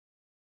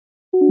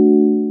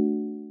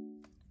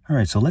All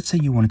right, so let's say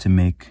you wanted to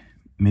make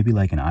maybe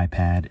like an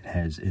iPad.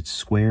 It's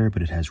square,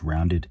 but it has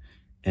rounded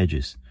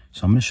edges.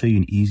 So I'm going to show you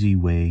an easy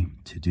way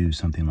to do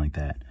something like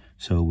that.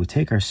 So we'll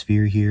take our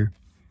sphere here,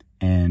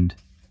 and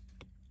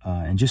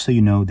just so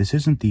you know, this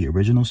isn't the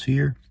original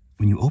sphere.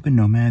 When you open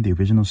Nomad, the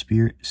original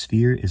sphere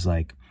is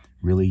like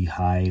really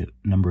high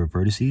number of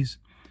vertices.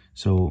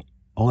 So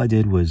all I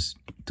did was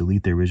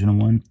delete the original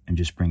one and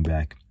just bring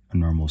back a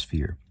normal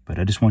sphere. But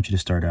I just want you to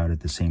start out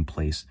at the same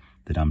place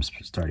that I'm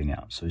starting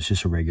out. So it's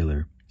just a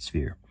regular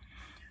sphere.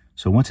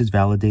 So once it's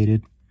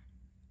validated,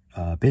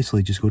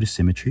 basically just go to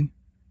symmetry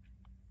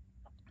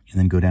and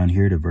then go down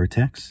here to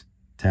vertex,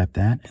 tap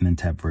that, and then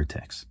tap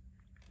vertex.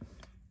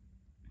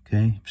 Okay,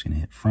 I'm just going to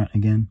hit front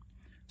again.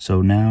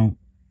 So now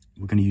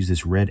we're going to use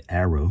this red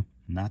arrow,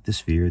 not the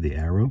sphere, the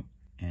arrow,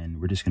 and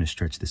we're just going to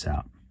stretch this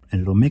out.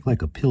 And it'll make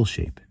like a pill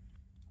shape.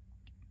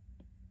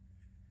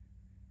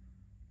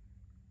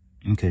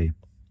 Okay,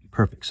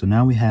 perfect. So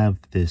now we have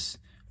this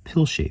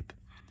pill shape.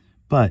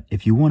 But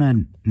if you want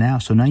to now,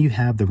 so now you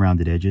have the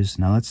rounded edges.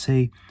 Now let's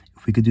say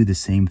if we could do the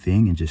same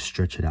thing and just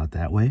stretch it out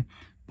that way.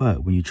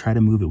 But when you try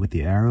to move it with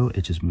the arrow,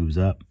 it just moves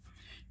up.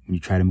 When you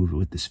try to move it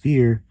with the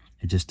sphere,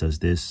 it just does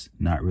this,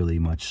 not really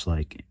much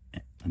like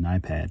an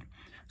iPad.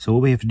 So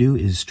what we have to do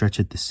is stretch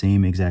it the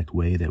same exact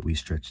way that we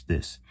stretched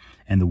this.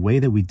 And the way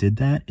that we did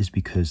that is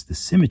because the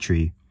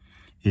symmetry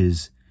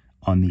is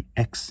on the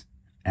X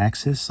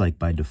axis, like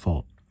by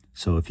default.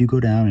 So if you go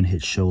down and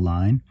hit show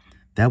line,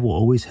 that will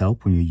always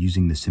help when you're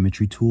using the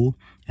symmetry tool,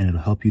 and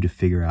it'll help you to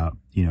figure out,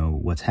 you know,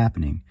 what's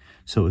happening.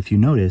 So if you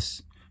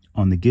notice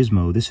on the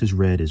gizmo, this is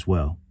red as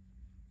well.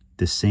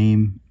 The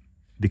same,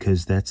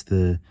 because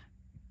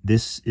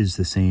this is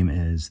the same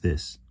as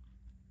this.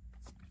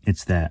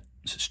 It's that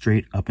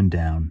straight up and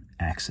down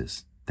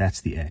axis.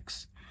 That's the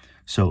X.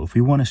 So if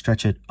we want to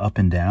stretch it up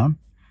and down,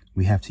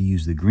 we have to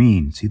use the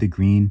green. See, the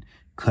green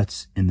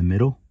cuts in the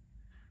middle.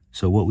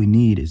 So what we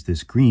need is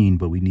this green,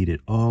 but we need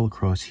it all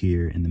across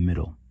here in the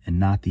middle and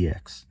not the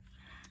X.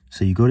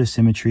 So you go to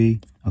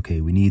symmetry.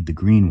 Okay, we need the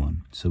green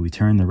one. So we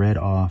turn the red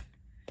off.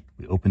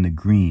 We open the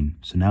green.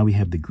 So now we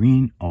have the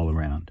green all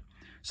around.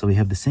 So we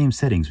have the same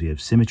settings. We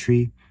have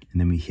symmetry,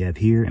 and then we have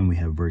here, and we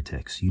have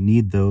vertex. You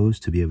need those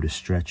to be able to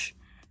stretch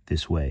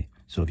this way.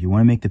 So if you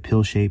want to make the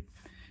pill shape,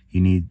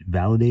 you need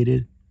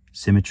validated,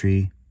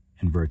 symmetry,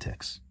 and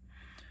vertex.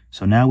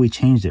 So now we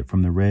changed it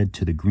from the red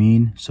to the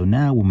green. So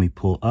now when we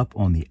pull up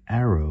on the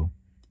arrow,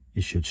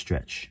 it should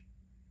stretch.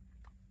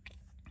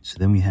 So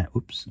then we have,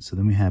 so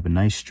then we have a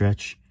nice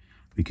stretch.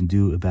 We can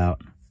do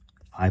about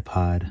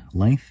iPod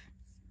length,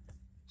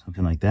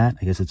 something like that.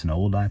 I guess it's an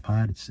old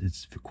iPod.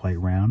 It's quite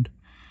round.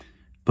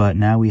 But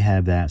now we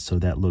have that, so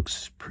that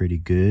looks pretty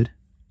good.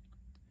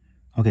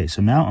 Okay,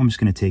 so now I'm just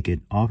going to take it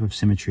off of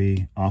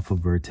symmetry, off of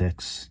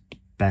vertex,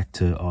 back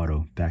to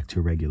auto, back to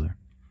regular.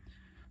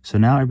 So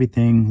now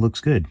everything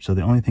looks good. So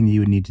the only thing you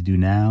would need to do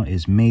now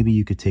is maybe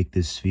you could take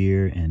this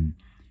sphere and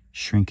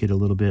shrink it a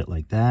little bit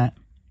like that.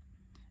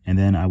 And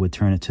then I would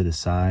turn it to the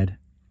side.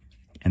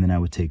 And then I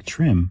would take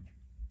trim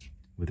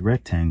with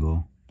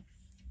rectangle.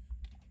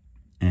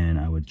 And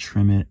I would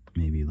trim it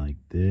maybe like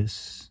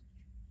this.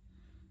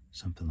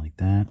 Something like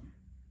that.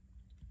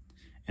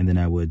 And then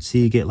I would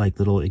see you get like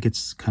little, it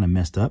gets kind of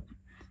messed up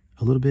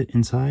a little bit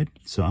inside.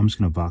 So I'm just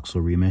going to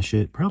voxel remesh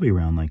it, probably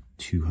around like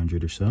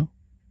 200 or so.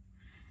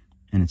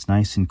 And it's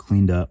nice and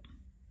cleaned up.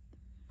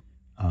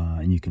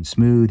 And you can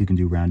smooth, you can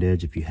do round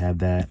edge if you have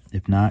that.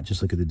 If not,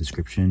 just look at the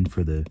description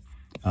for the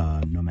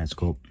Nomad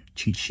Sculpt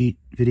cheat sheet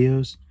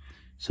videos.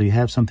 So you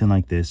have something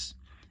like this.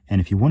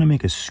 And if you want to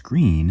make a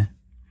screen,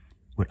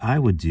 what I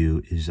would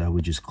do is I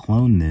would just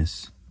clone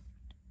this,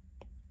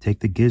 take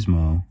the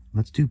gizmo,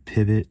 let's do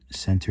pivot,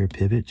 center,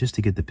 pivot, just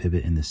to get the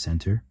pivot in the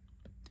center.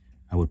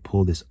 I would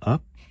pull this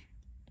up,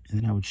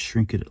 and then I would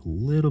shrink it a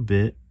little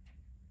bit.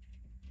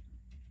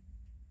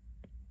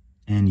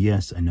 And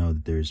yes, I know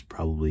that there's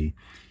probably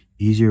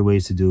easier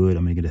ways to do it.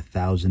 I'm going to get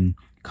 1,000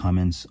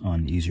 comments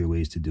on easier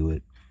ways to do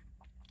it.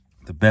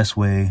 The best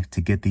way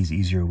to get these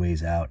easier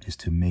ways out is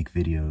to make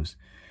videos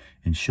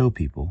and show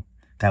people.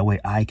 That way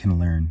I can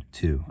learn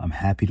too. I'm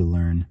happy to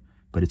learn,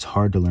 but it's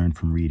hard to learn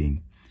from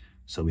reading.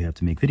 So we have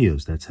to make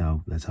videos. That's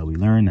how we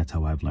learn. That's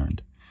how I've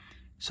learned.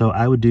 So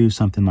I would do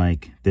something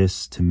like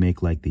this to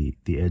make like the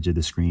edge of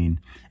the screen.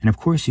 And of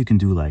course you can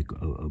do like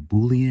a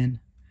Boolean.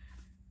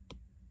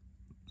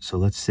 So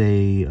let's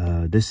say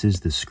this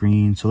is the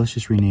screen. So let's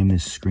just rename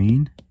this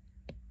screen.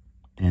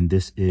 And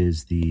this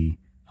is the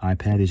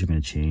iPad. These are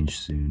going to change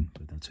soon,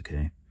 but that's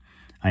okay.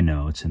 I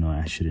know it's annoying.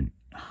 I shouldn't.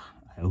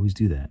 I always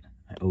do that.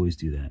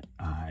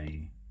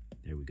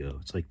 There we go.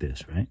 It's like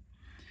this, right?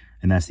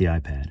 And that's the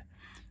iPad.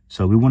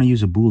 So we want to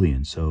use a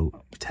Boolean.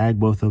 So tag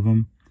both of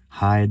them.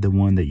 Hide the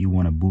one that you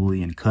want a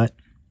Boolean cut.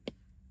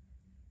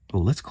 Oh,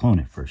 let's clone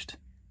it first.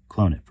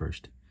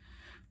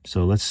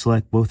 So let's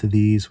select both of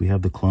these. We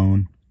have the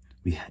clone.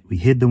 We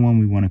hid the one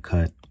we want to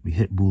cut. We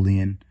hit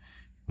Boolean.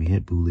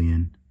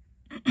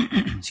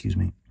 Excuse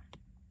me.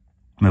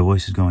 My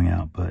voice is going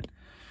out, but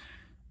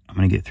I'm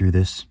going to get through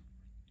this.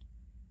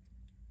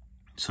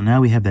 So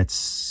now we have that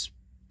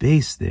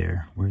space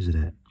there. Where is it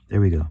at? There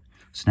we go.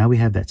 So now we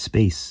have that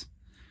space.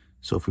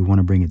 So if we want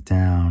to bring it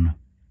down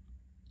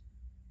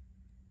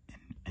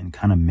and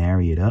kind of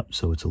marry it up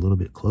so it's a little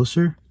bit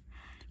closer,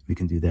 we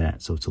can do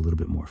that so it's a little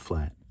bit more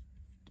flat.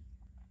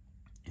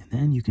 And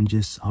then you can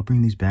just, I'll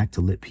bring these back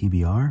to lit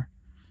PBR.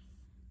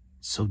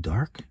 It's so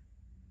dark.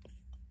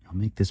 I'll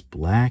make this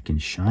black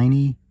and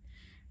shiny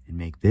and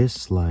make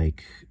this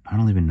like, I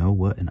don't even know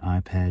what an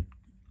iPad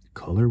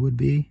color would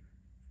be.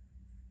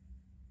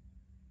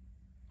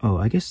 Oh,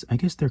 I guess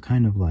they're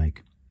kind of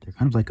like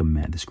a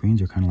matte. The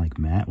screens are kind of like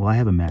matte. Well, I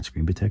have a matte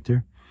screen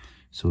protector,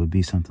 so it would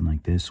be something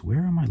like this. Where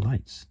are my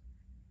lights?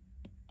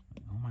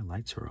 All my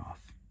lights are off.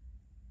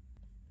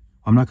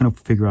 I'm not going to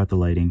figure out the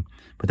lighting,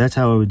 but that's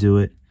how I would do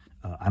it.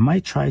 I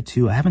might try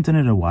to, I haven't done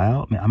it in a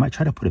while. I might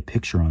try to put a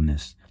picture on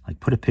this,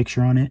 like put a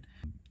picture on it,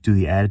 do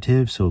the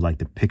additive so like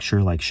the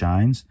picture like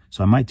shines.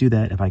 So I might do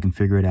that if I can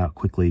figure it out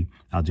quickly.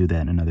 I'll do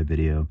that in another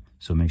video.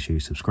 So make sure you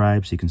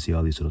subscribe so you can see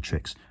all these little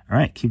tricks. All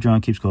right, keep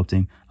drawing, keep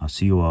sculpting. I'll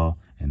see you all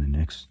in the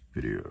next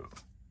video.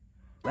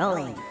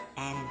 Rolling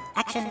and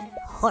action,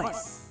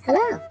 horse.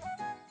 Hello.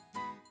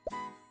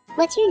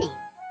 What's your name?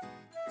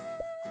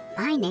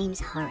 My name's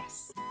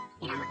Horace,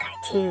 and I'm a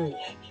cartoon.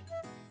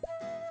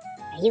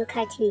 Are you a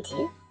cartoon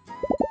too?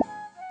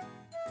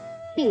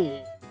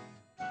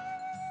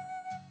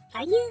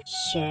 Are you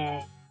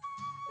sure?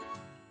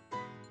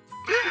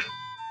 Ah!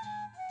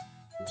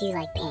 Do you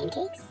like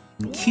pancakes?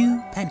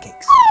 Cue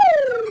pancakes.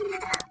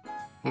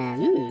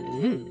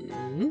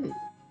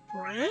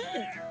 Wow.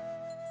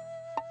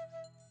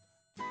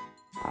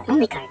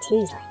 Only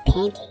cartoons like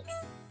pancakes.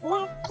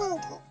 Love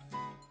pancakes.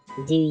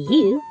 Do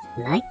you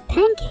like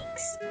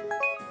pancakes?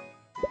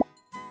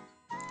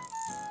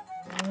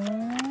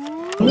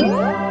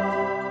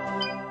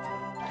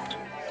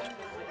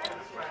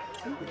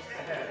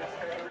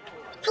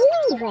 I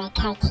knew you were a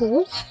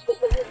cartoon.